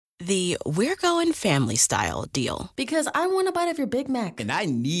The We're Going Family Style deal. Because I want a bite of your Big Mac. And I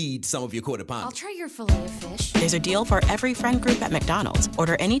need some of your Quarter Pounder. I'll try your Filet-O-Fish. There's a deal for every friend group at McDonald's.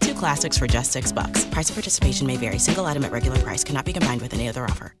 Order any 2 classics for just $6. Price of participation may vary. Single item at regular price cannot be combined with any other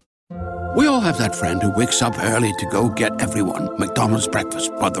offer. We all have that friend who wakes up early to go get everyone McDonald's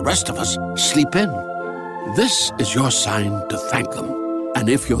breakfast, while the rest of us sleep in. This is your sign to thank them. And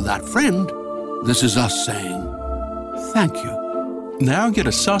if you're that friend, this is us saying thank you. Now get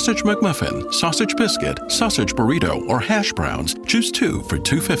a sausage McMuffin, sausage biscuit, sausage burrito, or hash browns. Choose 2 for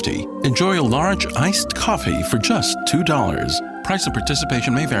 $2.50. Enjoy a large iced coffee for just $2. Price of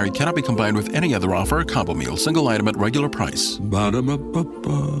participation may vary. Cannot be combined with any other offer. Combo meal. Single item at regular price.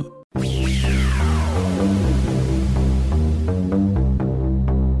 Ba-da-ba-ba-ba.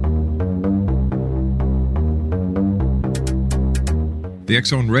 The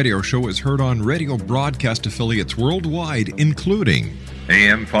X-Zone Radio Show is heard on radio broadcast affiliates worldwide, including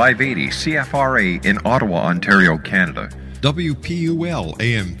AM 580 CFRA in Ottawa, Ontario, Canada. WPUL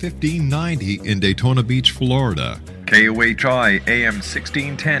AM 1590 in Daytona Beach, Florida. KOHI AM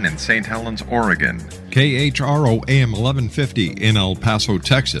 1610 in St. Helens, Oregon. KHRO AM 1150 in El Paso,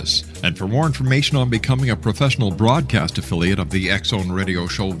 Texas. And for more information on becoming a professional broadcast affiliate of the X-Zone Radio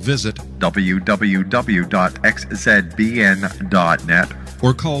Show, visit www.xzbn.net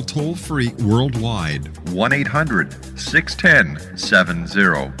or call toll-free worldwide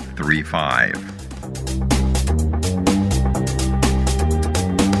 1-800-610-7035.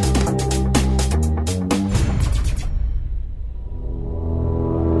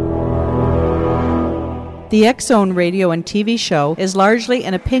 The X-Zone radio and TV show is largely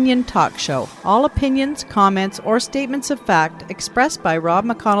an opinion talk show. All opinions, comments, or statements of fact expressed by Rob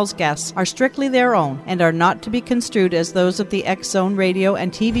McConnell's guests are strictly their own and are not to be construed as those of the X-Zone radio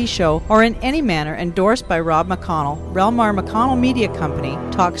and TV show or in any manner endorsed by Rob McConnell, Relmar McConnell Media Company,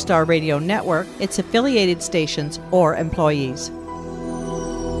 Talkstar Radio Network, its affiliated stations, or employees.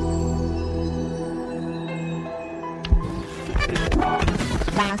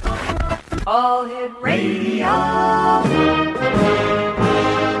 All Hit Radio.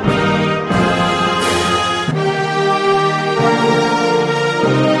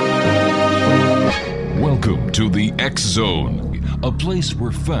 Welcome to the X-Zone, a place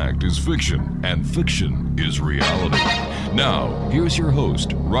where fact is fiction and fiction is reality. Now, here's your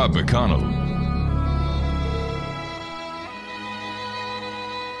host, Rob McConnell.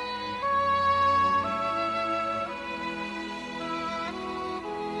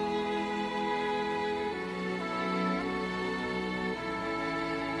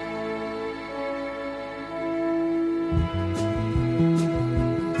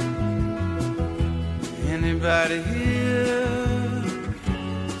 Anybody here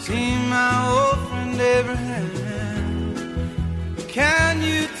seen my old friend Abraham? Can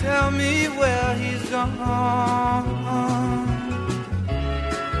you tell me where he's gone?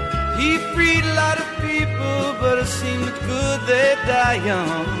 He freed a lot of people, but it seemed good they die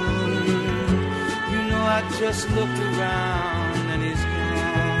young. You know, I just looked around and he's gone.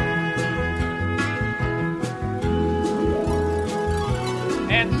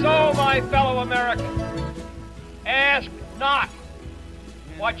 And so, my fellow Americans, ask not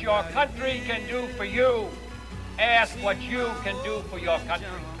what your country can do for you. Ask what you can do for your country.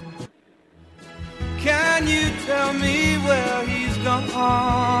 Can you tell me where he's gone?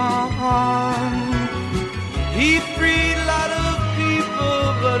 He freed a lot of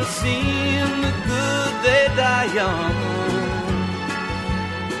people, but it seemed good they die young.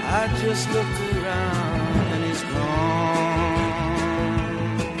 I just looked around and he's gone.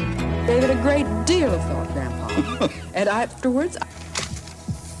 Gave it a great deal of thought, Grandpa. And afterwards...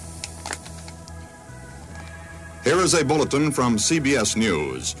 Here is a bulletin from CBS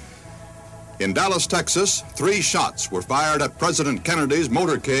News. In Dallas, Texas, 3 shots were fired at President Kennedy's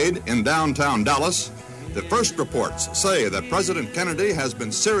motorcade in downtown Dallas. The first reports say that President Kennedy has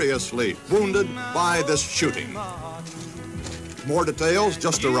been seriously wounded by this shooting. More details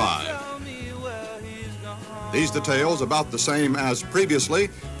just arrived. These details about the same as previously.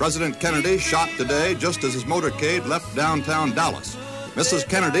 President Kennedy shot today just as his motorcade left downtown Dallas. Mrs.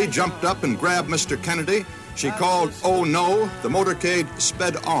 Kennedy jumped up and grabbed Mr. Kennedy. She called, "Oh no," the motorcade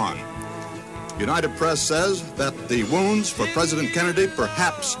sped on. United Press says that the wounds for President Kennedy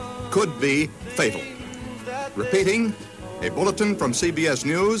perhaps could be fatal. Repeating, a bulletin from CBS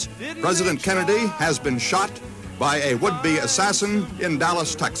News, President Kennedy has been shot by a would-be assassin in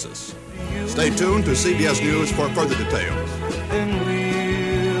Dallas, Texas. Stay tuned to CBS News for further details. And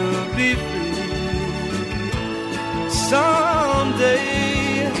we'll be free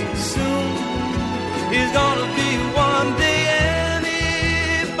someday soon. He's gonna be one day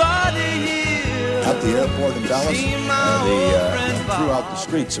anybody. at the airport in Dallas, throughout the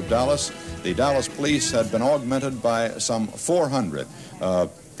streets of Dallas. The Dallas police had been augmented by some 400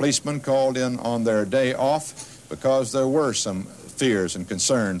 policemen called in on their day off because there were some fears and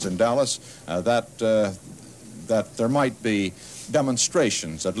concerns in Dallas that there might be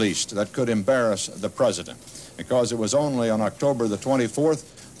demonstrations, at least, that could embarrass the president. Because it was only on October the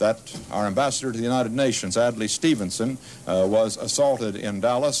 24th that our ambassador to the United Nations, Adlai Stevenson, was assaulted in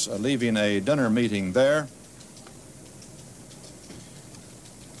Dallas, leaving a dinner meeting there.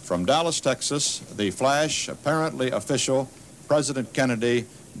 From Dallas, Texas, the flash, apparently official, President Kennedy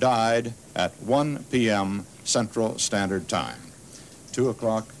died at 1 p.m. Central Standard Time, 2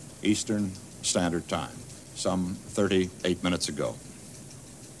 o'clock Eastern Standard Time, some 38 minutes ago.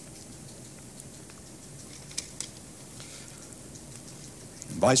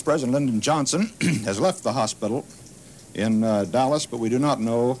 Vice President Lyndon Johnson has left the hospital in Dallas, but we do not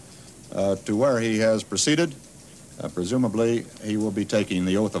know to where he has proceeded. Presumably, he will be taking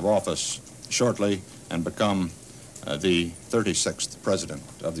the oath of office shortly and become the 36th President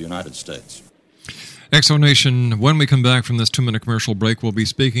of the United States. Exonation, when we come back from this 2-minute commercial break, we'll be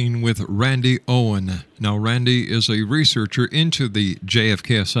speaking with Randy Owen. Now, Randy is a researcher into the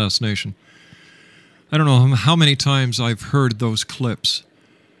JFK assassination. I don't know how many times I've heard those clips.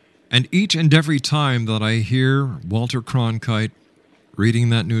 And each and every time that I hear Walter Cronkite reading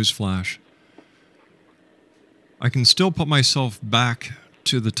that news flash, I can still put myself back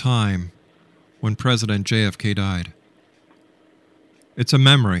to the time when President JFK died. It's a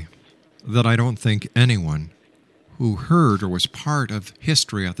memory that I don't think anyone who heard or was part of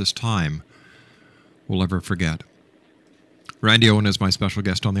history at this time will ever forget. Randy Owen is my special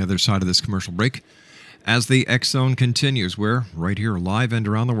guest on the other side of this commercial break. As the X-Zone continues, we're right here live and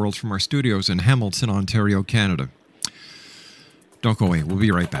around the world from our studios in Hamilton, Ontario, Canada. Don't go away. We'll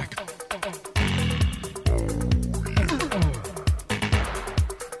be right back.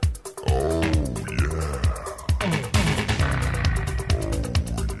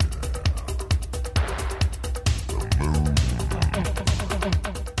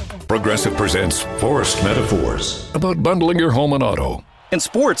 Progressive presents Forced Metaphors about bundling your home and auto. In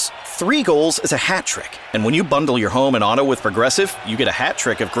sports, 3 goals is a hat trick. And when you bundle your home and auto with Progressive, you get a hat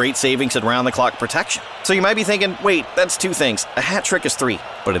trick of great savings and round-the-clock protection. So you might be thinking, wait, that's 2 things. A hat trick is 3.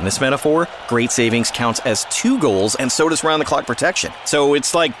 But in this metaphor, great savings counts as 2 goals, and so does round-the-clock protection. So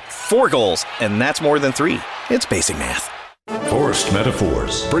it's like 4 goals, and that's more than 3. It's basic math. Forced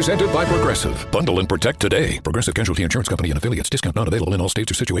Metaphors, presented by Progressive. Bundle and protect today. Progressive Casualty Insurance Company and affiliates. Discount not available in all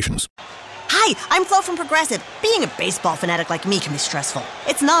states or situations. Hi, I'm Flo from Progressive. Being a baseball fanatic like me can be stressful.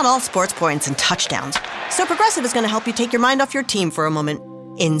 It's not all sports points and touchdowns. So Progressive is going to help you take your mind off your team for a moment.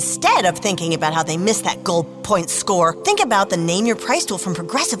 Instead of thinking about how they missed that goal point score, think about the Name Your Price tool from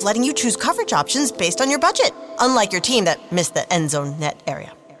Progressive, letting you choose coverage options based on your budget, unlike your team that missed the end zone net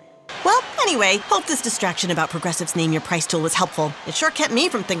area. Well, anyway, hope this distraction about Progressive's Name Your Price tool was helpful. It sure kept me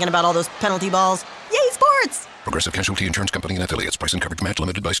from thinking about all those penalty balls. Yay, sports! Progressive Casualty Insurance Company and affiliates. Price and coverage match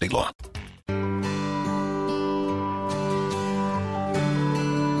limited by state law.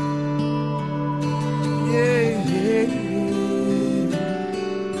 Yeah, yeah, yeah.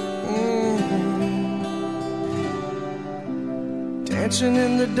 Dancing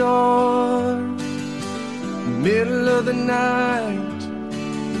in the dark, middle of the night,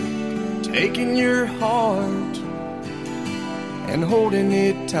 taking your heart and holding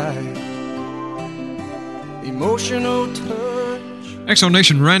it tight. Emotional touch.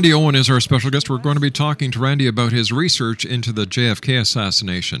 Exonation, Randy Owen is our special guest. We're going to be talking to Randy about his research into the JFK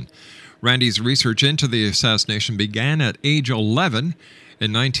assassination. Randy's research into the assassination began at age 11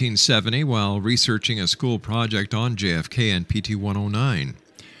 in 1970 while researching a school project on JFK and PT-109.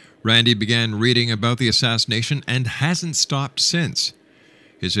 Randy began reading about the assassination and hasn't stopped since.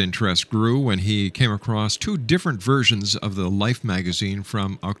 His interest grew when he came across 2 different versions of the Life magazine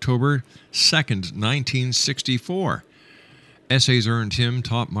from October 2nd, 1964. Essays earned him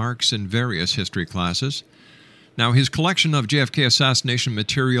top marks in various history classes. Now, his collection of JFK assassination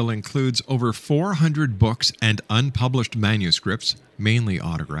material includes over 400 books and unpublished manuscripts, mainly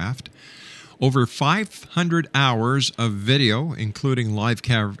autographed, over 500 hours of video, including live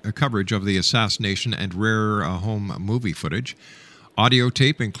coverage of the assassination and rare home movie footage, audio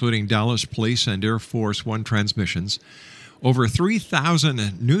tape, including Dallas Police and Air Force One transmissions, over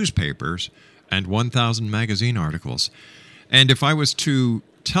 3,000 newspapers, and 1,000 magazine articles. And if I was to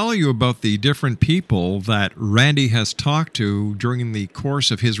tell you about the different people that Randy has talked to during the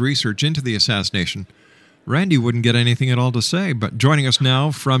course of his research into the assassination, Randy wouldn't get anything at all to say. But joining us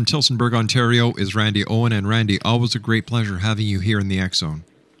now from Tillsonburg, Ontario, is Randy Owen. And Randy, always a great pleasure having you here in the X-Zone.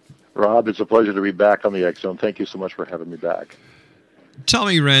 Rob, it's a pleasure to be back on the X Zone. Thank you so much for having me back. Tell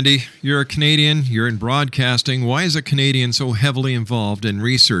me, Randy, you're a Canadian, you're in broadcasting. Why is a Canadian so heavily involved in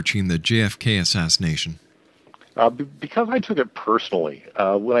researching the JFK assassination? Because I took it personally.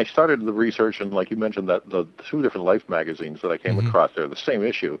 When I started the research, and like you mentioned, that the two different Life magazines that I came across there, the same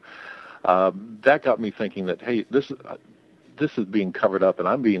issue, that got me thinking that, hey, this is being covered up and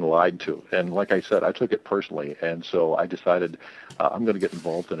I'm being lied to. And like I said, I took it personally. And so I decided I'm going to get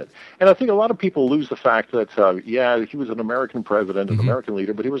involved in it. And I think a lot of people lose the fact that, he was an American president, an American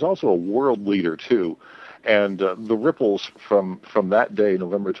leader, but he was also a world leader, too. And the ripples from that day,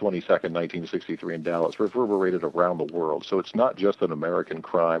 November 22nd, 1963 in Dallas, reverberated around the world. So it's not just an American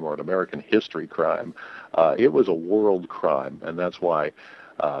crime or an American history crime. It was a world crime, and that's why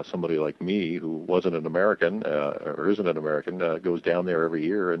somebody like me, who wasn't an American or isn't an American, goes down there every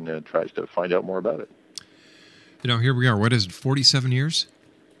year and tries to find out more about it. You know, here we are. What is it, 47 years?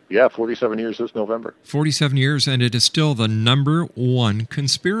 Yeah, 47 years this November. 47 years, and it is still the number one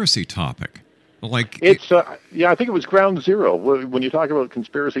conspiracy topic. Like it's, I think it was ground zero. When you talk about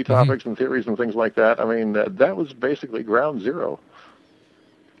conspiracy topics and theories and things like that, I mean, that was basically ground zero.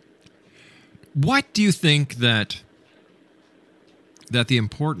 What do you think that the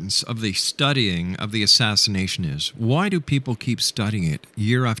importance of the studying of the assassination is? Why do people keep studying it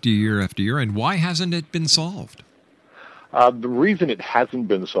year after year after year, and why hasn't it been solved? The reason it hasn't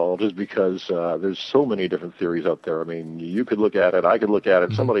been solved is because there's so many different theories out there. I mean, you could look at it, I could look at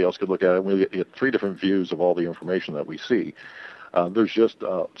it, somebody else could look at it, and we get three different views of all the information that we see. There's just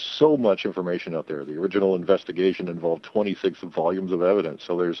so much information out there. The original investigation involved 26 volumes of evidence.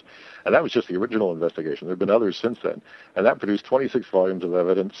 And that was just the original investigation. There have been others since then. And that produced 26 volumes of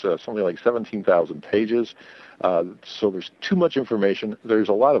evidence, something like 17,000 pages. So there's too much information. There's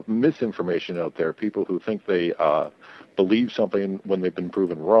a lot of misinformation out there. People who think they believe something when they've been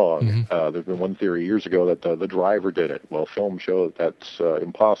proven wrong. There's been one theory years ago that the driver did it. Well, film show that that's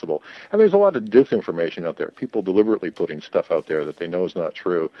impossible. And there's a lot of disinformation out there. People deliberately putting stuff out there that they know is not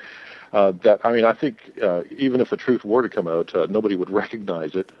true. I think even if the truth were to come out, nobody would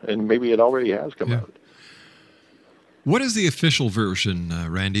recognize it, and maybe it already has come out. What is the official version,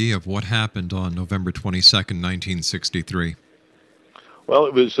 Randy, of what happened on November 22nd, 1963? Well,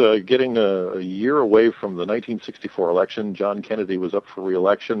 it was getting a year away from the 1964 election. John Kennedy was up for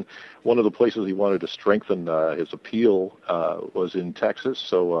re-election. One of the places he wanted to strengthen his appeal was in Texas,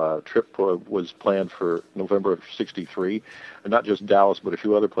 so a trip was planned for November of 63, and not just Dallas, but a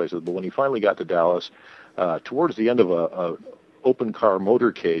few other places. But when he finally got to Dallas, towards the end of a open-car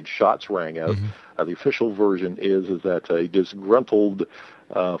motorcade, shots rang out. The official version is that a disgruntled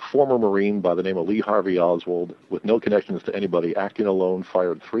former Marine by the name of Lee Harvey Oswald, with no connections to anybody, acting alone,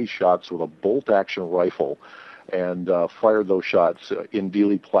 fired 3 shots with a bolt-action rifle and fired those shots in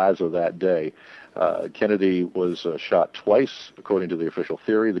Dealey Plaza that day. Kennedy was shot twice, according to the official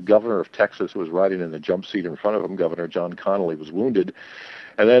theory. The governor of Texas, who was riding in the jump seat in front of him, Governor John Connolly, was wounded.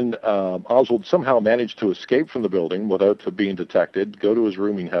 And then Oswald somehow managed to escape from the building without being detected, go to his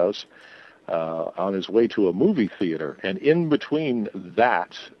rooming house, on his way to a movie theater. And in between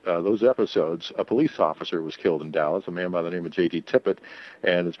those episodes, a police officer was killed in Dallas, a man by the name of J.D. Tippett,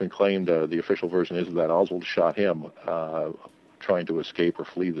 and it's been claimed, the official version is that Oswald shot him trying to escape or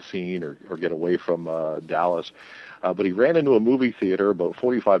flee the scene or get away from Dallas. But he ran into a movie theater about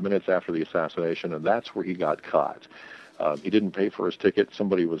 45 minutes after the assassination, and that's where he got caught. He didn't pay for his ticket.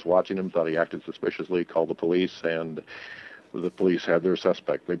 Somebody was watching him, thought he acted suspiciously, called the police, and the police had their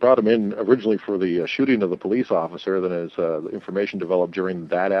suspect. They brought him in originally for the shooting of the police officer. Then as the information developed during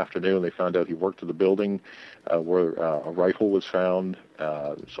that afternoon, they found out he worked at the building where a rifle was found,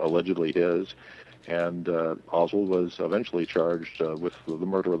 allegedly his, and Oswald was eventually charged with the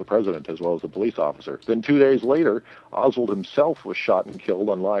murder of the president as well as the police officer. Then 2 days later, Oswald himself was shot and killed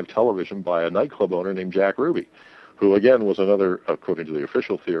on live television by a nightclub owner named Jack Ruby, who again was another, according to the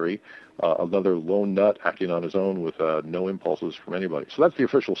official theory, another lone nut acting on his own with no impulses from anybody. So that's the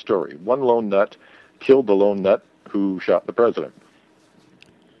official story. One lone nut killed the lone nut who shot the president.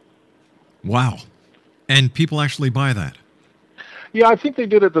 Wow. And people actually buy that? Yeah, I think they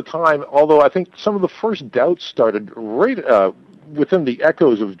did at the time, although I think some of the first doubts started right within the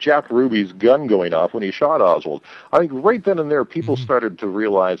echoes of Jack Ruby's gun going off when he shot Oswald. I think right then and there, people started to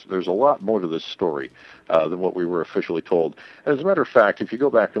realize there's a lot more to this story than what we were officially told. And as a matter of fact, if you go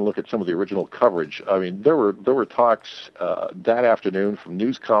back and look at some of the original coverage, I mean, there were talks that afternoon from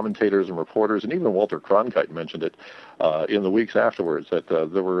news commentators and reporters, and even Walter Cronkite mentioned it in the weeks afterwards, that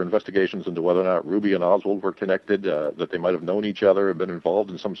there were investigations into whether or not Ruby and Oswald were connected, that they might have known each other and been involved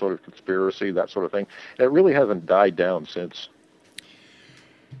in some sort of conspiracy, that sort of thing. And it really hasn't died down since.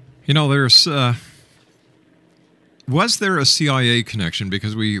 You know, was there a CIA connection?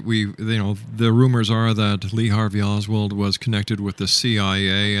 Because the rumors are that Lee Harvey Oswald was connected with the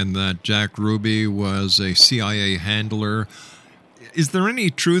CIA and that Jack Ruby was a CIA handler. Is there any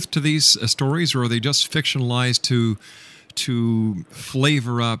truth to these stories, or are they just fictionalized to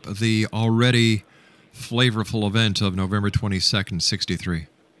flavor up the already flavorful event of November 22nd, 1963?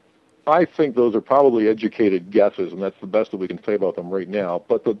 I think those are probably educated guesses, and that's the best that we can say about them right now.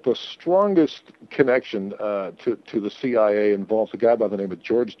 But the strongest connection to the CIA involves a guy by the name of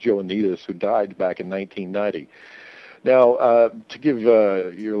George Joannides, who died back in 1990. Now, to give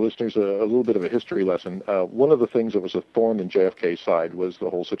your listeners a little bit of a history lesson, one of the things that was a thorn in JFK's side was the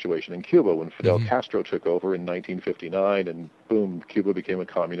whole situation in Cuba when Fidel Castro took over in 1959, and boom, Cuba became a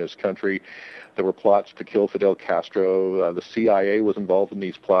communist country. There were plots to kill Fidel Castro. The CIA was involved in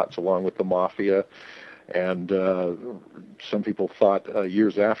these plots along with the mafia. And some people thought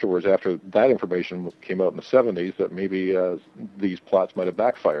years afterwards, after that information came out in the 70s, that maybe these plots might have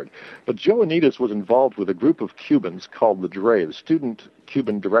backfired. But Joannides was involved with a group of Cubans called the DRE, the Student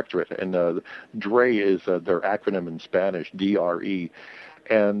Cuban Directorate. And DRE is their acronym in Spanish, DRE.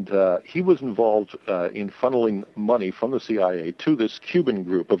 And he was involved in funneling money from the CIA to this Cuban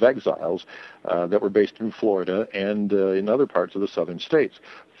group of exiles that were based in Florida and in other parts of the southern states.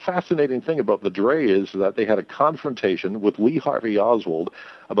 Fascinating thing about the DRE is that they had a confrontation with Lee Harvey Oswald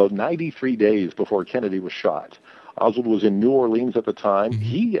about 93 days before Kennedy was shot. Oswald was in New Orleans at the time.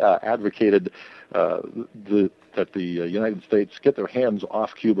 He advocated that the United States get their hands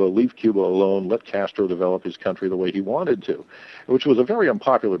off Cuba, leave Cuba alone, let Castro develop his country the way he wanted to, which was a very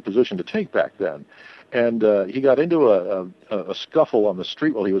unpopular position to take back then. And he got into a scuffle on the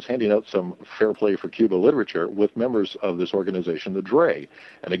street while he was handing out some Fair Play for Cuba literature with members of this organization, the DRE.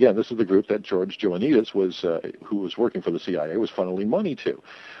 And again, this is the group that George Joannides was, who was working for the CIA, was funneling money to.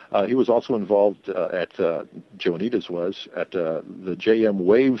 He was also involved Joannides was at the JM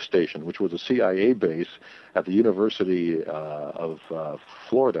Wave Station, which was a CIA base at the University of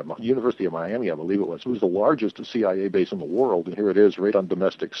Florida, University of Miami, I believe it was. It was the largest CIA base in the world, and here it is right on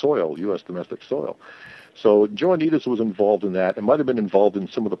domestic soil, U.S. domestic soil. So Joannides was involved in that and might have been involved in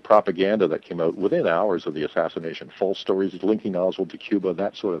some of the propaganda that came out within hours of the assassination, false stories linking Oswald to Cuba,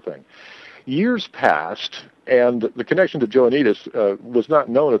 that sort of thing. Years passed, and the connection to Joannides was not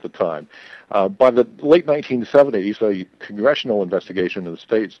known at the time. By the late 1970s, a congressional investigation in the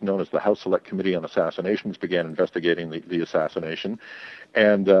States known as the House Select Committee on Assassinations began investigating the assassination,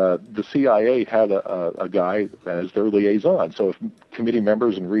 and the CIA had a guy as their liaison. So if committee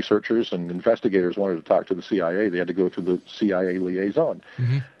members and researchers and investigators wanted to talk to the CIA, they had to go through the CIA liaison.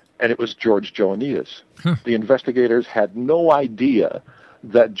 And it was George Joannides. The investigators had no idea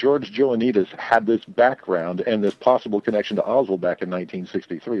that George Joannides had this background and this possible connection to Oswald back in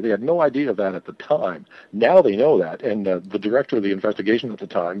 1963. They had no idea of that at the time. Now they know that, and the director of the investigation at the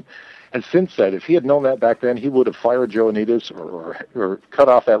time has since said if he had known that back then, he would have fired Joannides or cut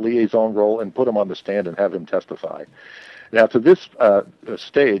off that liaison role and put him on the stand and have him testify. Now, to this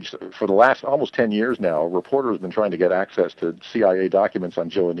stage, for the last almost 10 years now, a reporter has been trying to get access to CIA documents on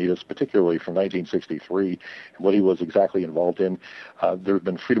Joannides, particularly from 1963, and what he was exactly involved in. There have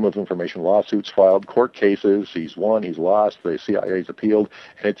been Freedom of Information lawsuits filed, court cases. He's won, he's lost, the CIA's appealed,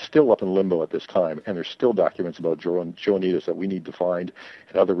 and it's still up in limbo at this time. And there's still documents about Joannides that we need to find,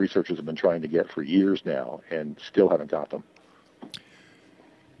 and other researchers have been trying to get for years now, and still haven't got them.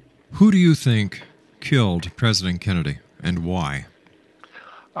 Who do you think killed President Kennedy? And why?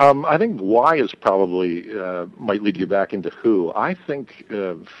 I think why is probably might lead you back into who. I think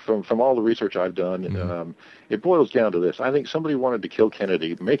from all the research I've done, it boils down to this. I think somebody wanted to kill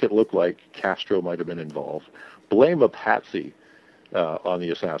Kennedy, make it look like Castro might have been involved, blame a patsy on the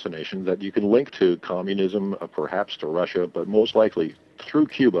assassination that you can link to communism, perhaps to Russia, but most likely through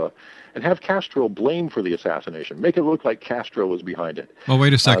Cuba, and have Castro blamed for the assassination. Make it look like Castro was behind it. Well,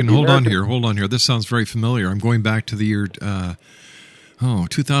 wait a second. Hold on here. This sounds very familiar. I'm going back to the year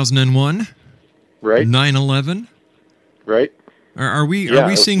 2001? Right. 9/11? Right. Are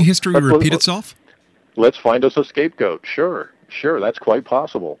we seeing history repeat itself? Let's find us a scapegoat. Sure, that's quite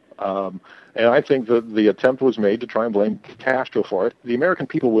possible. And I think that the attempt was made to try and blame Castro for it. The American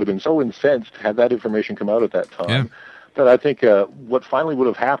people would have been so incensed had that information come out at that time that I think what finally would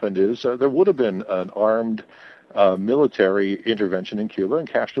have happened is there would have been an armed military intervention in Cuba, and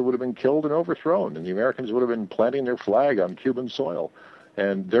Castro would have been killed and overthrown, and the Americans would have been planting their flag on Cuban soil.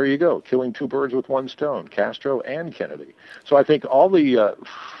 And there you go, killing two birds with one stone, Castro and Kennedy. So I think all the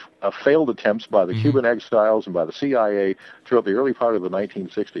failed attempts by the Cuban exiles and by the CIA throughout the early part of the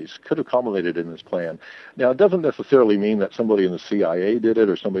 1960s could have culminated in this plan. Now, it doesn't necessarily mean that somebody in the CIA did it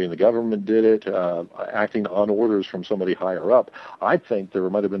or somebody in the government did it, acting on orders from somebody higher up. I think there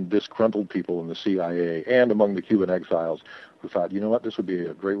might have been disgruntled people in the CIA and among the Cuban exiles who thought, you know what, this would be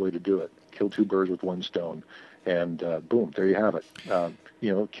a great way to do it. Kill two birds with one stone. And boom, there you have it.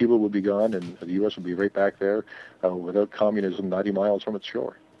 Cuba would be gone, and the U.S. would be right back there without communism 90 miles from its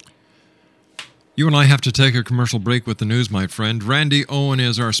shore. You and I have to take a commercial break with the news, my friend. Randy Owen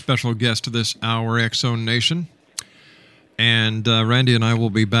is our special guest this hour, X-Zone Nation. And Randy and I will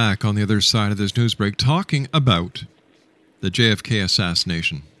be back on the other side of this news break talking about the JFK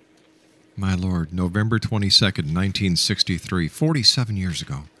assassination. My Lord, November 22nd, 1963, 47 years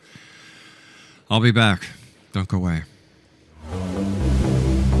ago. I'll be back. Don't go away.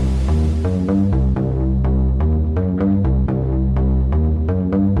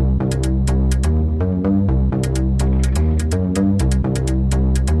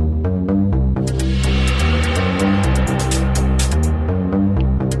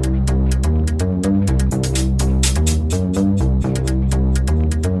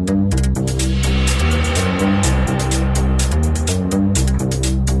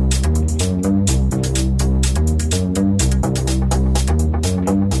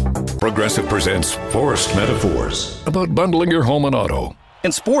 Progressive presents Forced Metaphors about bundling your home and auto.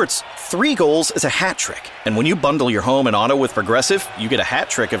 In sports, 3 goals is a hat trick. And when you bundle your home and auto with Progressive, you get a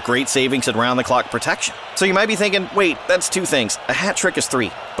hat trick of great savings and round-the-clock protection. So you might be thinking, wait, that's 2 things. A hat trick is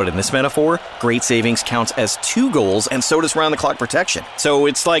 3. But in this metaphor, great savings counts as 2 goals, and so does round-the-clock protection. So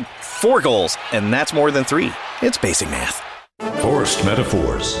it's like 4 goals, and that's more than 3. It's basic math. Forced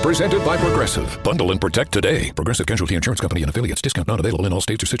Metaphors, presented by Progressive. Bundle and protect today. Progressive Casualty Insurance Company and Affiliates. Discount not available in all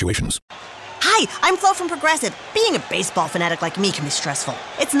states or situations. Hi, I'm Flo from Progressive. Being a baseball fanatic like me can be stressful.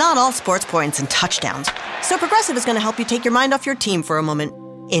 It's not all sports points and touchdowns. So Progressive is going to help you take your mind off your team for a moment.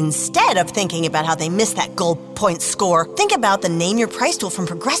 Instead of thinking about how they missed that goal point score, think about the Name Your Price tool from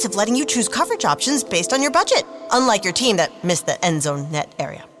Progressive, letting you choose coverage options based on your budget, unlike your team that missed the end zone net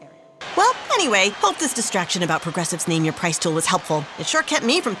area. Well, anyway, hope this distraction about Progressive's Name Your Price tool was helpful. It sure kept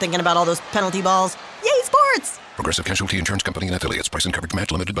me from thinking about all those penalty balls. Yay, sports! Progressive Casualty Insurance Company and Affiliates. Price and coverage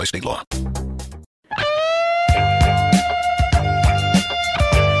match limited by state law.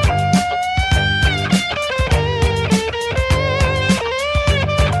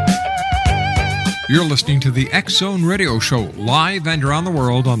 You're listening to the X-Zone Radio Show, live and around the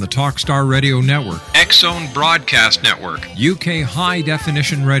world on the Talkstar Radio Network, X-Zone Broadcast Network, UK High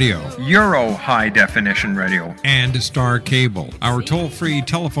Definition Radio, Euro High Definition Radio, and Star Cable. Our toll-free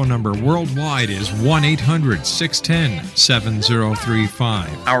telephone number worldwide is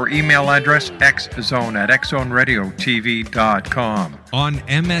 1-800-610-7035. Our email address, xzone@xzoneradiotv.com. On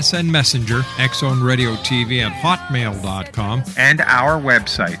MSN Messenger, xzoneradiotv@hotmail.com. And our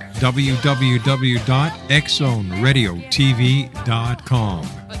website, www.xzoneradiotv.com.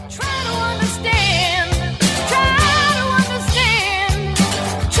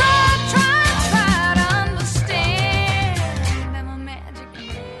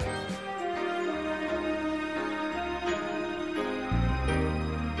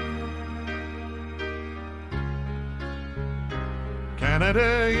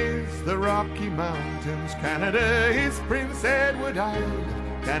 Canada is the Rocky Mountains. Canada is Prince Edward Island.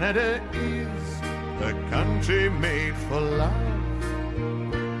 Canada is the country made for love.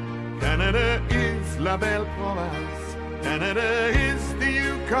 Canada is La Belle Province. Canada is the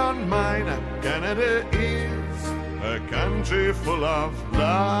Yukon Mine. Canada is a country full of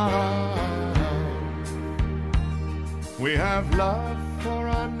love. We have love for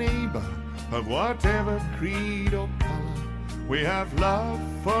our neighbor of whatever creed or color. We have love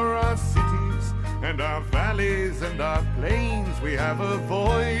for our cities and our valleys and our plains. We have a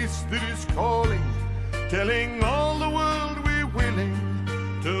voice that is calling, telling all the world we're willing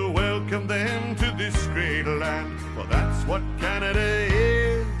to welcome them to this great land. For that's what Canada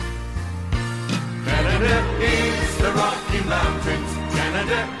is. Canada is the Rocky Mountains.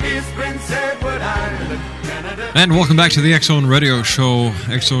 Canada is Prince Edward Island. And welcome back to the X-Zone Radio Show,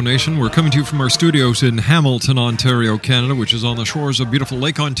 X-Zone Nation. We're coming to you from our studios in Hamilton, Ontario, Canada, which is on the shores of beautiful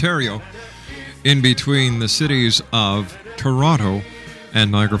Lake Ontario, in between the cities of Toronto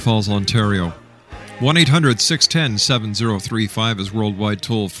and Niagara Falls, Ontario. 1-800-610-7035 is worldwide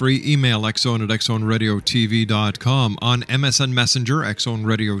toll-free. Email xzone@xzoneradiotv.com. On MSN Messenger,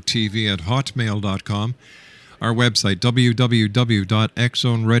 xzoneradiotv@hotmail.com. our website,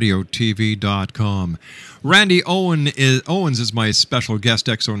 www.xzoneradiotv.com. Randy Owens is my special guest,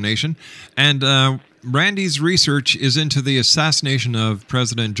 X Zone Nation, and Randy's research is into the assassination of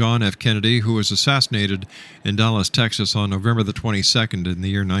President John F. Kennedy, who was assassinated in Dallas, Texas on November the 22nd in the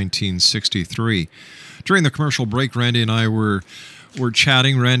year 1963. During the commercial break, Randy and I were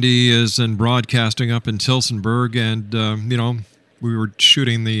chatting. Randy is in broadcasting up in Tillsonburg, and, we were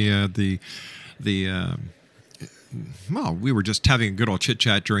shooting well, we were just having a good old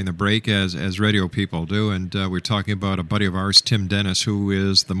chit-chat during the break, as radio people do, and we were talking about a buddy of ours, Tim Dennis, who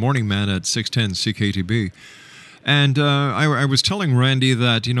is the morning man at 610 CKTB. And I was telling Randy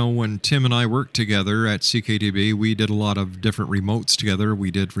that, when Tim and I worked together at CKTB, we did a lot of different remotes together. We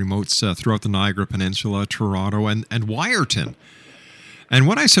did remotes throughout the Niagara Peninsula, Toronto, and Wyerton. And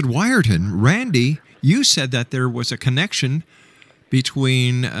when I said Wyerton, Randy, you said that there was a connection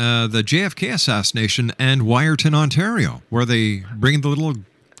between the JFK assassination and Wyerton, Ontario, where they bring the little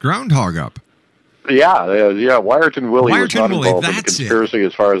groundhog up. Yeah. Wyerton Willie was not involved in the conspiracy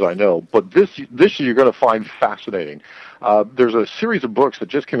as far as I know. But this you're going to find fascinating. There's a series of books that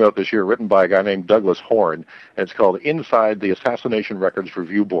just came out this year written by a guy named Douglas Horn, and it's called Inside the Assassination Records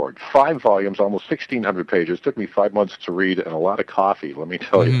Review Board. 5 volumes, almost 1,600 pages. Took me 5 months to read and a lot of coffee, let me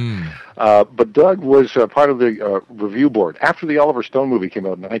tell you. But Doug was part of the review board. After the Oliver Stone movie came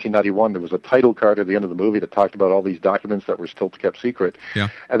out in 1991, there was a title card at the end of the movie that talked about all these documents that were still kept secret. Yeah.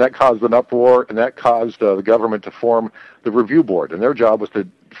 And that caused an uproar, and that caused the government to form the review board. And their job was to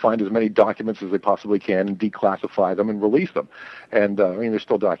find as many documents as they possibly can and declassify them and release them. And, there's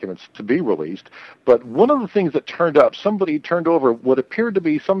still documents to be released. But one of the things that turned up, somebody turned over what appeared to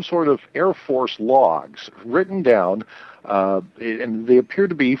be some sort of Air Force logs written down, and they appeared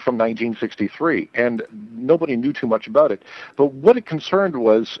to be from 1963, and nobody knew too much about it. But what it concerned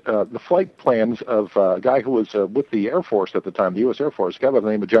was the flight plans of a guy who was with the Air Force at the time, the U.S. Air Force, a guy by the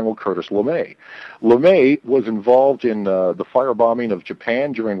name of General Curtis LeMay. LeMay was involved in the firebombing of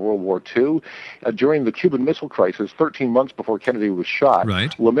Japan during World War II. During the Cuban Missile Crisis, 13 months before Kennedy was shot,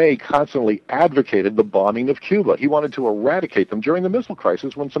 right. LeMay constantly advocated the bombing of Cuba. He wanted to eradicate them during the missile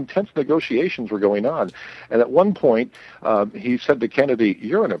crisis when some tense negotiations were going on. And at one point, he said to Kennedy,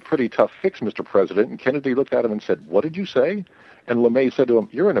 "You're in a pretty tough fix, Mr. President." And Kennedy looked at him and said, "What did you say?" And LeMay said to him,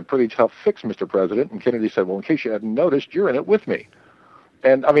 "You're in a pretty tough fix, Mr. President." And Kennedy said, "Well, in case you hadn't noticed, you're in it with me."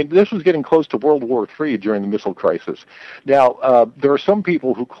 And, this was getting close to World War III during the missile crisis. Now, there are some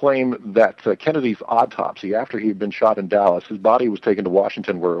people who claim that Kennedy's autopsy, after he had been shot in Dallas, his body was taken to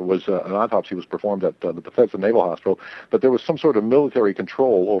Washington, where it was an autopsy was performed at the Bethesda Naval Hospital, but there was some sort of military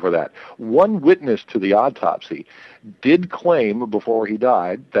control over that. One witness to the autopsy did claim before he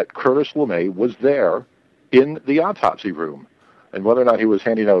died that Curtis LeMay was there in the autopsy room. And whether or not he was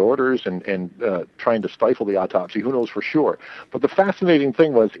handing out orders and trying to stifle the autopsy, who knows for sure. But the fascinating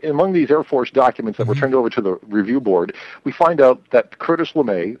thing was, among these Air Force documents that were turned over to the review board, we find out that Curtis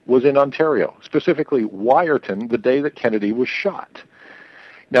LeMay was in Ontario, specifically Wyerton, the day that Kennedy was shot.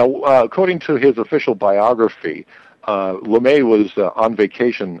 Now, according to his official biography, LeMay was on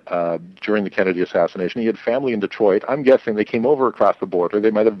vacation during the Kennedy assassination. He had family in Detroit. I'm guessing they came over across the border. They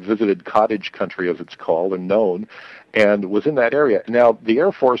might have visited cottage country, as it's called and known, and was in that area. Now, the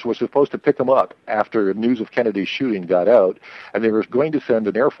Air Force was supposed to pick him up after news of Kennedy's shooting got out, and they were going to send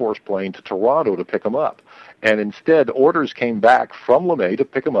an Air Force plane to Toronto to pick him up. And instead, orders came back from LeMay to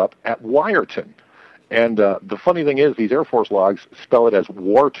pick him up at Wyerton. And the funny thing is, these Air Force logs spell it as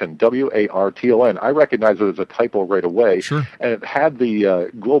Warton, W-A-R-T-O-N. I recognize it as a typo right away. Sure. And it had the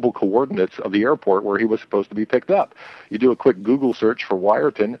global coordinates of the airport where he was supposed to be picked up. You do a quick Google search for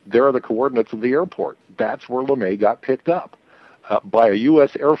Wyerton, there are the coordinates of the airport. That's where LeMay got picked up by a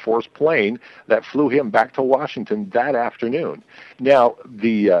U.S. Air Force plane that flew him back to Washington that afternoon. Now,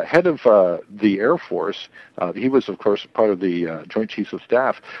 the head of the Air Force, he was, of course, part of the Joint Chiefs of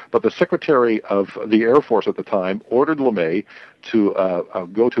Staff, but the Secretary of the Air Force at the time ordered LeMay to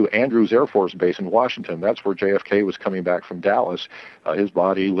go to Andrews Air Force Base in Washington. That's where JFK was coming back from Dallas. His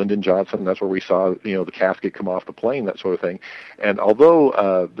body, Lyndon Johnson, that's where we saw, the casket come off the plane, that sort of thing. And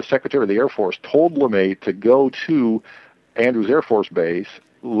although the Secretary of the Air Force told LeMay to go to Andrews Air Force Base,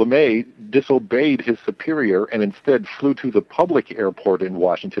 LeMay disobeyed his superior and instead flew to the public airport in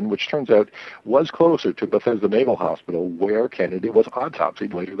Washington, which turns out was closer to Bethesda Naval Hospital, where Kennedy was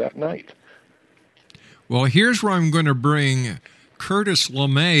autopsied later that night. Well, here's where I'm going to bring Curtis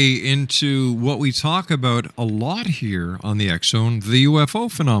LeMay into what we talk about a lot here on the X Zone, the UFO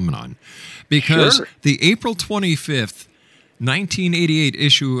phenomenon. Because the April 25th, 1988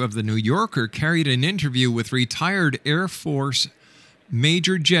 issue of The New Yorker carried an interview with retired Air Force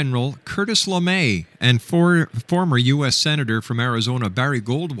Major General Curtis LeMay and former U.S. Senator from Arizona Barry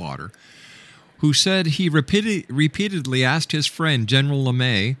Goldwater, who said he repeatedly asked his friend General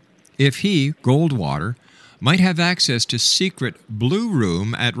LeMay if he, Goldwater, might have access to secret Blue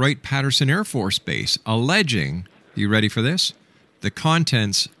Room at Wright-Patterson Air Force Base, alleging, you ready for this, the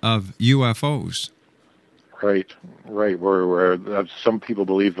contents of UFOs. Right. Where some people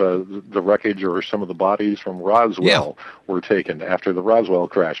believe the wreckage or some of the bodies from Roswell were taken after the Roswell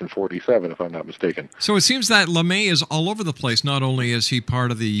crash in '47, if I'm not mistaken. So it seems that LeMay is all over the place. Not only is he part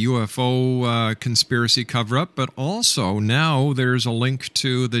of the UFO conspiracy cover-up, but also now there's a link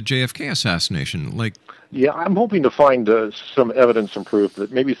to the JFK assassination. Yeah, I'm hoping to find some evidence and proof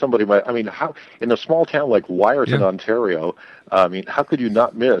that maybe somebody might. I mean, how in a small town like Wyerton, Ontario, I mean, how could you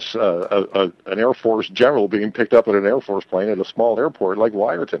not miss an Air Force general being picked up at an Air Force plane at a small airport like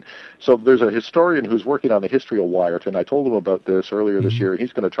Wyerton? So there's a historian who's working on the history of Wyerton. I told him about this earlier this year.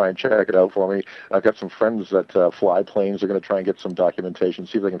 He's going to try and check it out for me. I've got some friends that fly planes. They're going to try and get some documentation,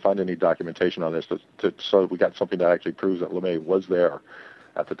 see if they can find any documentation on this, so we got something that actually proves that LeMay was there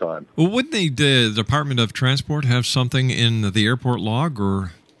at the time. Well, wouldn't the Department of Transport have something in the airport log,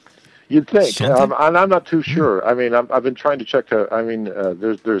 or? You'd think, and I'm not too sure. I mean, I've been trying to check.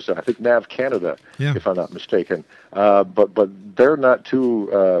 There's I think Nav Canada, if I'm not mistaken, but they're not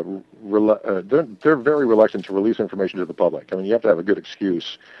too. They're very reluctant to release information to the public. I mean, you have to have a good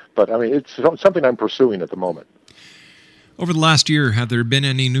excuse, but I mean, it's something I'm pursuing at the moment. Over the last year, have there been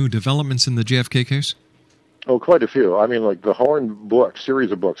any new developments in the JFK case? Oh, quite a few. I mean, like the Horn book,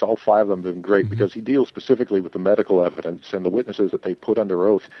 series of books, all 5 of them have been great because he deals specifically with the medical evidence and the witnesses that they put under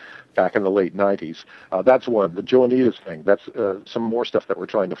oath back in the late 90s. That's one. The Joe Anita's thing, that's some more stuff that we're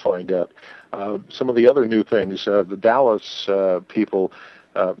trying to find out. Some of the other new things, the Dallas people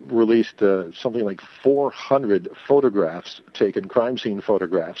released something like 400 photographs taken, crime scene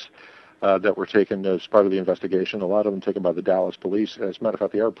photographs, that were taken as part of the investigation, a lot of them taken by the Dallas police. As a matter of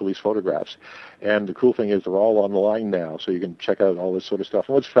fact, they are police photographs. And the cool thing is they're all online now, so you can check out all this sort of stuff.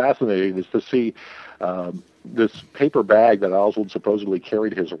 And what's fascinating is to see this paper bag that Oswald supposedly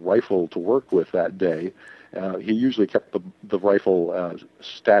carried his rifle to work with that day. He usually kept the rifle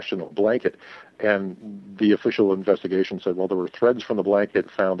stashed in a blanket. And the official investigation said, well, there were threads from the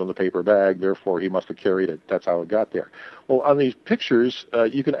blanket found on the paper bag, therefore he must have carried it. That's how it got there. Well, on these pictures,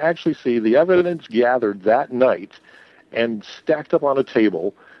 you can actually see the evidence gathered that night and stacked up on a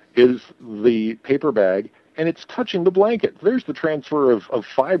table is the paper bag, and it's touching the blanket. There's the transfer of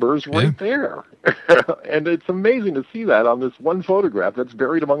fibers right there. And it's amazing to see that on this one photograph that's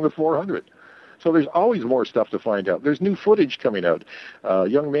buried among the 400. So there's always more stuff to find out. There's new footage coming out. A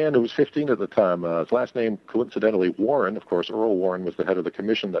young man who was 15 at the time, his last name, coincidentally, Warren. Of course, Earl Warren was the head of the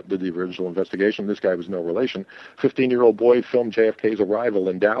commission that did the original investigation. This guy was no relation. 15-year-old boy filmed JFK's arrival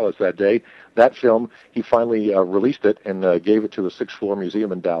in Dallas that day. That film, he finally released it and gave it to the 6th Floor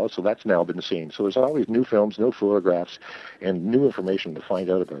Museum in Dallas, so that's now been seen. So there's always new films, new photographs, and new information to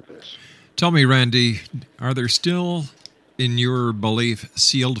find out about this. Tell me, Randy, are there still, in your belief,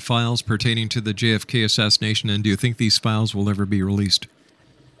 sealed files pertaining to the JFK assassination, and do you think these files will ever be released?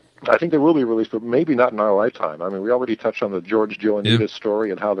 I think they will be released, but maybe not in our lifetime. I mean, we already touched on the George Joe Anita story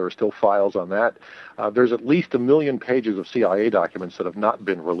and how there are still files on that. There's at least 1 million pages of CIA documents that have not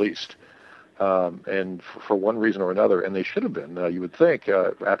been released. And for one reason or another, and they should have been, you would think,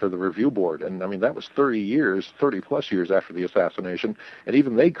 after the review board. And, I mean, that was 30-plus years after the assassination, and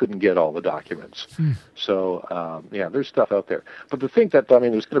even they couldn't get all the documents. So, there's stuff out there. But to think that, I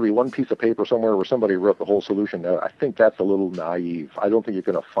mean, there's going to be one piece of paper somewhere where somebody wrote the whole solution, I think that's a little naive. I don't think you're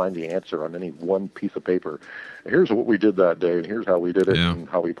going to find the answer on any one piece of paper. Here's what we did that day, and here's how we did it, and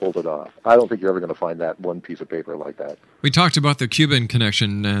how we pulled it off. I don't think you're ever going to find that one piece of paper like that. We talked about the Cuban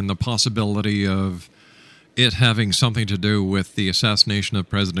connection and the possibility of it having something to do with the assassination of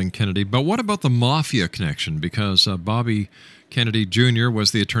President Kennedy. But what about the mafia connection? Because Bobby Kennedy Jr.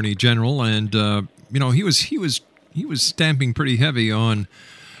 was the Attorney General, and he was stamping pretty heavy on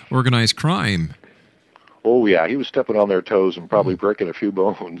organized crime. Oh, yeah, he was stepping on their toes and probably breaking a few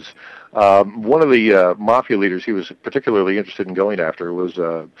bones. One of the mafia leaders he was particularly interested in going after was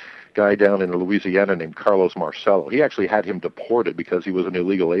a guy down in Louisiana named Carlos Marcello. He actually had him deported because he was an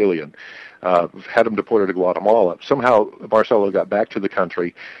illegal alien, had him deported to Guatemala. Somehow Marcello got back to the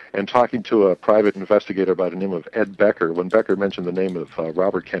country, and talking to a private investigator by the name of Ed Becker, when Becker mentioned the name of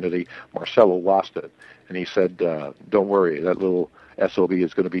Robert Kennedy, Marcello lost it. And he said, don't worry, that little SOB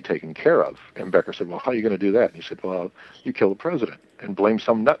is going to be taken care of. And Becker said, well, how are you going to do that? And he said, well, you kill the president and blame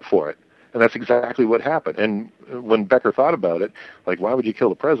some nut for it. And that's exactly what happened. And when Becker thought about it, like, why would you kill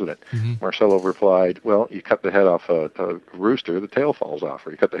the president? Marcello replied, well, you cut the head off a rooster, the tail falls off.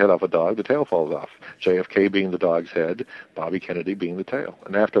 Or you cut the head off a dog, the tail falls off. JFK being the dog's head, Bobby Kennedy being the tail.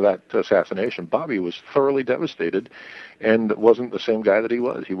 And after that assassination, Bobby was thoroughly devastated and wasn't the same guy that he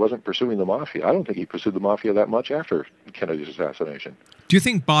was. He wasn't pursuing the mafia. I don't think he pursued the mafia that much after Kennedy's assassination. Do you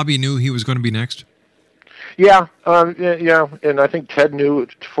think Bobby knew he was going to be next? Yeah, and I think Ted knew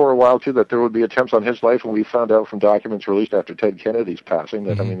for a while, too, that there would be attempts on his life, and we found out from documents released after Ted Kennedy's passing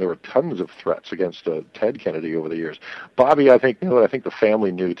that, I mean, there were tons of threats against Ted Kennedy over the years. Bobby, I think, knew it. I think the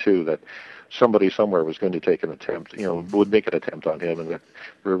family knew, too, that somebody somewhere was going to take an attempt, would make an attempt on him, and that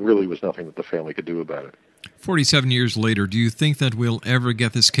there really was nothing that the family could do about it. 47 years later, do you think that we'll ever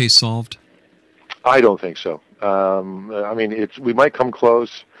get this case solved? I don't think so. I mean, we might come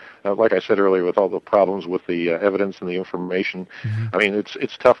close. Like I said earlier, with all the problems with the evidence and the information, I mean,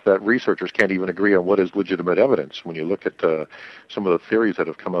 it's tough that researchers can't even agree on what is legitimate evidence. When you look at some of the theories that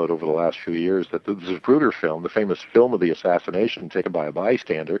have come out over the last few years, that the Zapruder film, the famous film of the assassination taken by a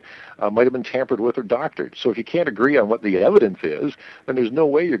bystander, might have been tampered with or doctored. So if you can't agree on what the evidence is, then there's no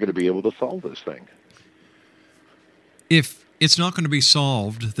way you're going to be able to solve this thing. If it's not going to be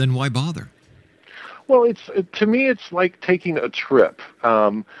solved, then why bother? Well, to me, it's like taking a trip.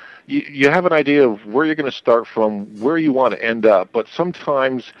 You have an idea of where you're going to start from, where you want to end up, but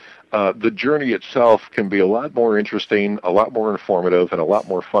sometimes the journey itself can be a lot more interesting, a lot more informative, and a lot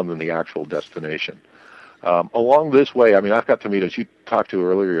more fun than the actual destination. Along this way, I mean, I've got to meet, as you talked to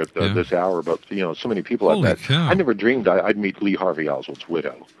earlier this hour, about so many people I've met. Cow. I never dreamed I'd meet Lee Harvey Oswald's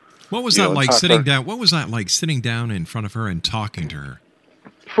widow. What was that like sitting down? What was that like sitting down in front of her and talking to her?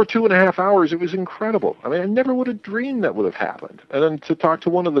 For 2.5 hours, it was incredible. I mean, I never would have dreamed that would have happened. And then to talk to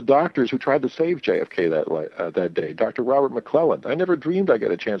one of the doctors who tried to save JFK that day, Dr. Robert McClellan. I never dreamed I'd get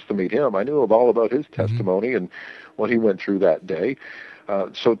a chance to meet him. I knew all about his testimony and what he went through that day.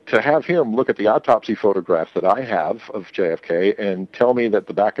 So to have him look at the autopsy photographs that I have of JFK and tell me that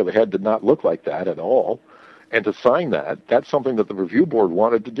the back of the head did not look like that at all, and to sign that's something that the review board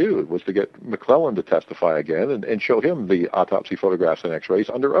wanted to do, was to get McClellan to testify again and show him the autopsy photographs and x-rays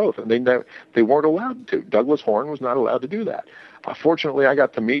under oath. And they weren't allowed to. Douglas Horne was not allowed to do that. Fortunately, I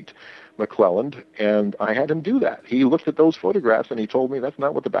got to meet McClellan, and I had him do that. He looked at those photographs, and he told me that's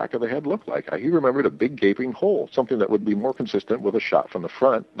not what the back of the head looked like. He remembered a big gaping hole, something that would be more consistent with a shot from the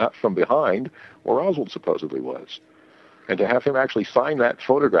front, not from behind, where Oswald supposedly was. And to have him actually sign that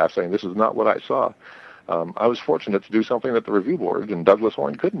photograph saying, this is not what I saw, I was fortunate to do something that the review board and Douglas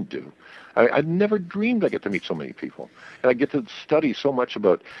Horne couldn't do. I'd never dreamed I'd get to meet so many people. And I get to study so much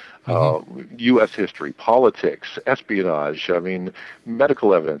about U.S. history, politics, espionage, I mean,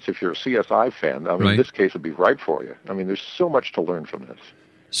 medical evidence. If you're a CSI fan, I mean, this case would be right for you. I mean, there's so much to learn from this.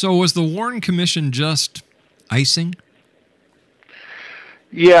 So was the Warren Commission just icing?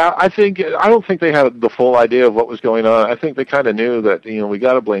 Yeah, I don't think they had the full idea of what was going on. I think they kind of knew that, we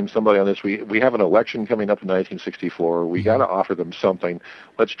got to blame somebody on this. We have an election coming up in 1964. We got to offer them something.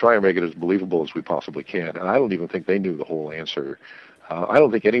 Let's try and make it as believable as we possibly can. And I don't even think they knew the whole answer. I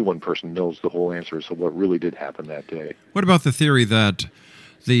don't think any one person knows the whole answer as to what really did happen that day. What about the theory that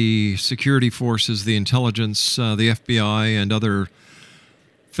the security forces, the intelligence, the FBI, and other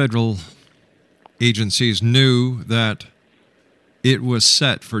federal agencies knew that it was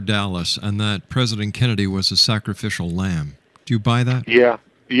set for Dallas and that President Kennedy was a sacrificial lamb? Do you buy that? Yeah,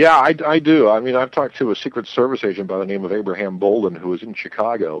 I do. I mean, I've talked to a Secret Service agent by the name of Abraham Bolden, who was in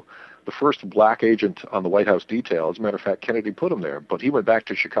Chicago, the first black agent on the White House detail. As a matter of fact, Kennedy put him there, but he went back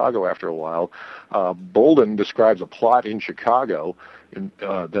to Chicago after a while. Bolden describes a plot in Chicago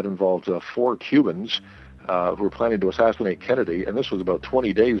that involved 4 Cubans who were planning to assassinate Kennedy, and this was about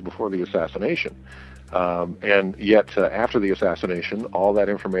 20 days before the assassination. And yet, after the assassination, all that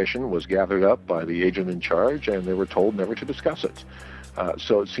information was gathered up by the agent in charge, and they were told never to discuss it.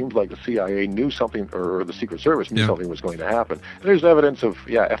 So it seems like the CIA knew something, or the Secret Service knew something was going to happen. And there's evidence of,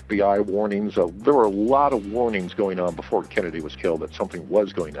 FBI warnings. There were a lot of warnings going on before Kennedy was killed that something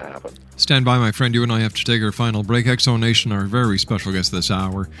was going to happen. Stand by, my friend. You and I have to take our final break. X-Zone Nation, our very special guest this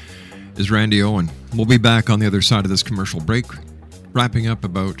hour is Randy Owen. We'll be back on the other side of this commercial break, wrapping up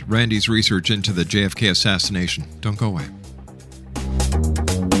about Randy's research into the JFK assassination. Don't go away.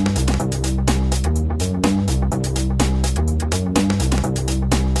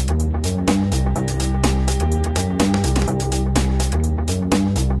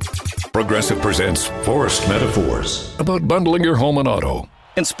 Progressive presents Forced Metaphors about bundling your home and auto.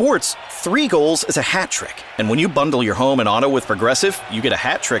 In sports, 3 goals is a hat trick. And when you bundle your home and auto with Progressive, you get a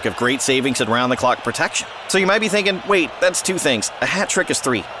hat trick of great savings and round-the-clock protection. So you might be thinking, wait, that's 2 things. A hat trick is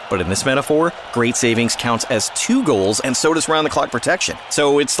 3. But in this metaphor, great savings counts as 2 goals, and so does round-the-clock protection.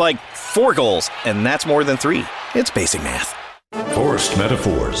 So it's like 4 goals, and that's more than 3. It's basic math. Forced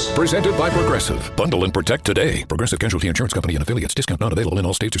Metaphors. Presented by Progressive. Bundle and protect today. Progressive Casualty Insurance Company and affiliates. Discount not available in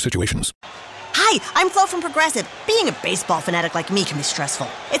all states or situations. Hi, I'm Flo from Progressive. Being a baseball fanatic like me can be stressful.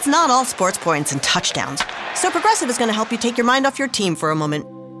 It's not all sports points and touchdowns. So Progressive is going to help you take your mind off your team for a moment.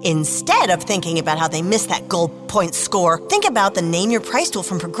 Instead of thinking about how they missed that goal point score, think about the Name Your Price tool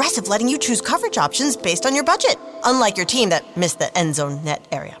from Progressive, letting you choose coverage options based on your budget, unlike your team that missed the end zone net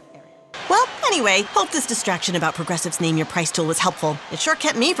area. Well, anyway, hope this distraction about Progressive's Name Your Price tool was helpful. It sure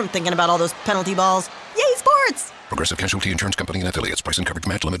kept me from thinking about all those penalty balls. Yay, sports! Progressive Casualty Insurance Company and affiliates. Price and coverage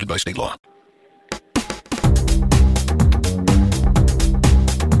match limited by state law.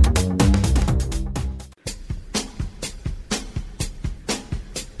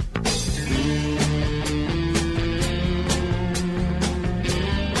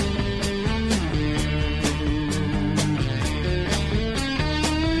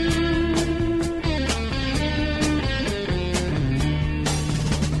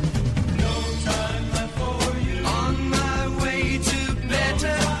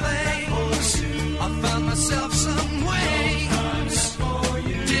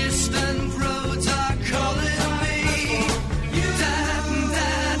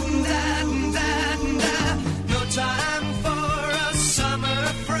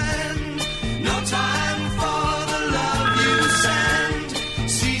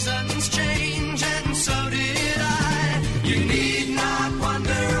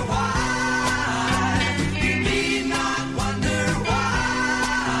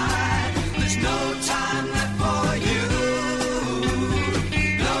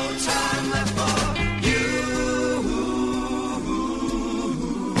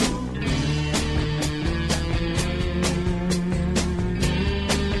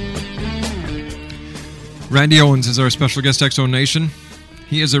 Randy Owens is our special guest, X-Zone Nation.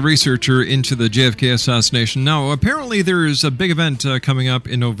 He is a researcher into the JFK assassination. Now, apparently there is a big event coming up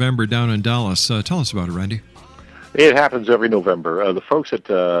in November down in Dallas. Tell us about it, Randy. It happens every November. The folks at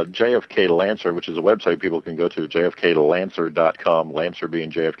JFK Lancer, which is a website people can go to, jfklancer.com, Lancer being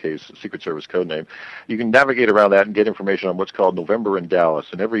JFK's Secret Service code name. You can navigate around that and get information on what's called November in Dallas.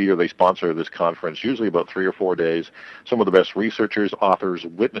 And every year they sponsor this conference, usually about 3 or 4 days. Some of the best researchers, authors,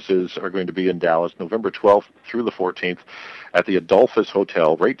 witnesses are going to be in Dallas November 12th through the 14th at the Adolphus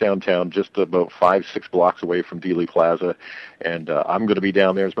Hotel, right downtown, just about 5-6 blocks away from Dealey Plaza. And I'm going to be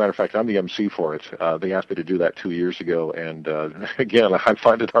down there. As a matter of fact, I'm the MC for it. They asked me to do that 2 years ago. And again, I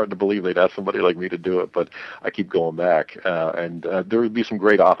find it hard to believe they'd ask somebody like me to do it, but I keep going back. And there will be some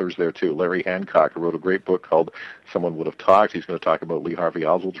great authors there, too. Larry Hancock, who wrote a great book called Someone Would Have Talked. He's going to talk about Lee Harvey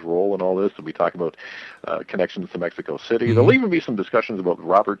Oswald's role in all this. They'll be talking about connections to Mexico City. Mm-hmm. There'll even be some discussions about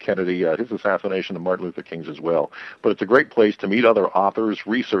Robert Kennedy, his assassination, and Martin Luther King's as well. But it's a great place to meet other authors,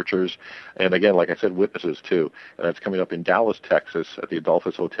 researchers, and again, like I said, witnesses, too. And that's coming up in Dallas, Texas, at the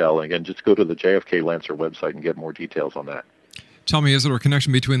Adolphus Hotel. And again, just go to the JFK Lancer website and get more details on that. Tell me, is there a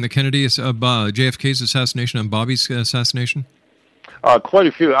connection between the Kennedy, JFK's assassination and Bobby's assassination? Quite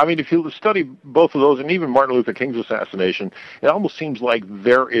a few. I mean, if you study both of those, and even Martin Luther King's assassination, it almost seems like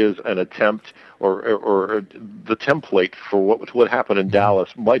there is an attempt or the template for what happened in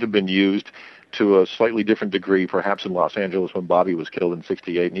Dallas might have been used to a slightly different degree, perhaps in Los Angeles when Bobby was killed in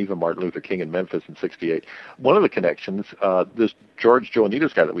 68, and even Martin Luther King in Memphis in 68. One of the connections, this George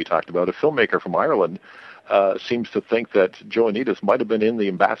Joannides guy that we talked about, a filmmaker from Ireland, seems to think that Joannides might have been in the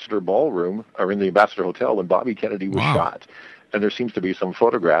Ambassador Ballroom or in the Ambassador Hotel when Bobby Kennedy was shot. And there seems to be some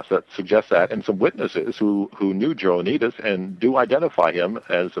photographs that suggest that, and some witnesses who knew Joannides and do identify him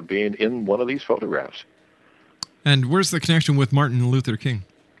as being in one of these photographs. And where's the connection with Martin Luther King?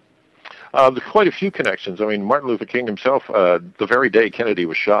 There's quite a few connections. I mean, Martin Luther King himself, the very day Kennedy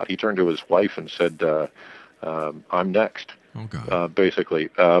was shot, he turned to his wife and said, I'm next. Oh, God. Basically.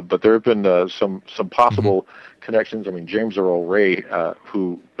 But there have been some possible connections. I mean, James Earl Ray,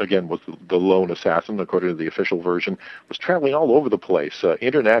 who, again, was the lone assassin, according to the official version, was traveling all over the place.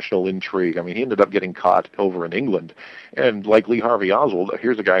 International intrigue. I mean, he ended up getting caught over in England. And like Lee Harvey Oswald,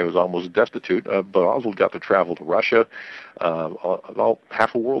 here's a guy who was almost destitute, but Oswald got to travel to Russia, all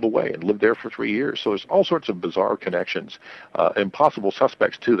half a world away, and lived there for 3 years. So there's all sorts of bizarre connections, and possible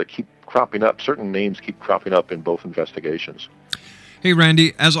suspects, too, that keep cropping up. Certain names keep cropping up in both investigations. Hey,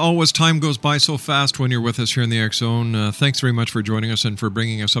 Randy, as always, time goes by so fast when you're with us here in the X-Zone. Thanks very much for joining us and for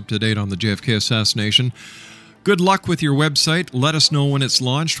bringing us up to date on the JFK assassination. Good luck with your website. Let us know when it's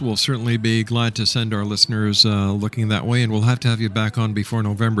launched. We'll certainly be glad to send our listeners looking that way, and we'll have to have you back on before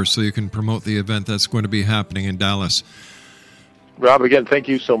November so you can promote the event that's going to be happening in Dallas. Rob, again, thank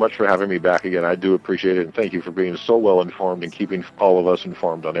you so much for having me back again. I do appreciate it, and thank you for being so well informed and keeping all of us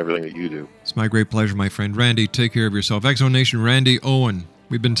informed on everything that you do. It's my great pleasure, my friend. Randy, take care of yourself. X-Zone Nation, Randy Owen.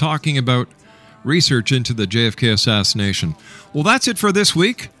 We've been talking about research into the JFK assassination. Well, that's it for this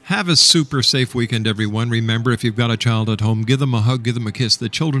week. Have a super safe weekend, everyone. Remember, if you've got a child at home, give them a hug, give them a kiss. The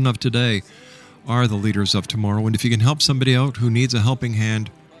children of today are the leaders of tomorrow, and if you can help somebody out who needs a helping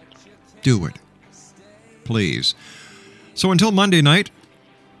hand, do it. Please. So until Monday night,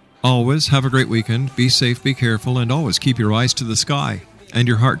 always have a great weekend. Be safe, be careful, and always keep your eyes to the sky and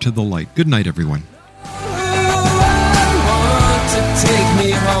your heart to the light. Good night, everyone.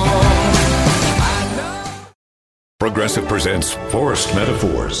 Progressive presents Forced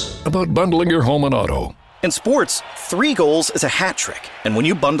Metaphors about bundling your home and auto. In sports, 3 goals is a hat trick. And when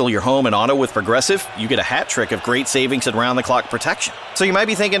you bundle your home and auto with Progressive, you get a hat trick of great savings and round-the-clock protection. So you might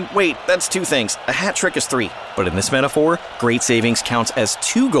be thinking, wait, that's 2 things. A hat trick is 3. But in this metaphor, great savings counts as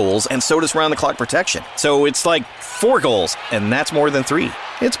 2 goals, and so does round-the-clock protection. So it's like 4 goals, and that's more than 3.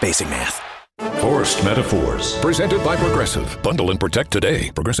 It's basic math. Forced Metaphors, presented by Progressive. Bundle and protect today.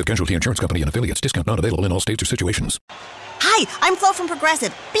 Progressive Casualty Insurance Company and Affiliates. Discount not available in all states or situations. Hi, I'm Flo from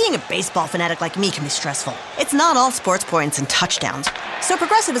Progressive. Being a baseball fanatic like me can be stressful. It's not all sports points and touchdowns. So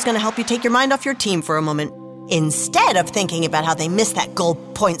Progressive is going to help you take your mind off your team for a moment. Instead of thinking about how they missed that goal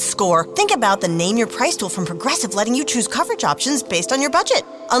point score, think about the Name Your Price tool from Progressive, letting you choose coverage options based on your budget,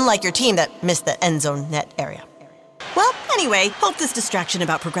 unlike your team that missed the end zone net area. Well, anyway, hope this distraction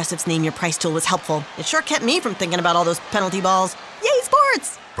about Progressive's Name Your Price tool was helpful. It sure kept me from thinking about all those penalty balls. Yay,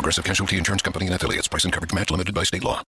 sports! Progressive Casualty Insurance Company and Affiliates. Price and coverage match limited by state law.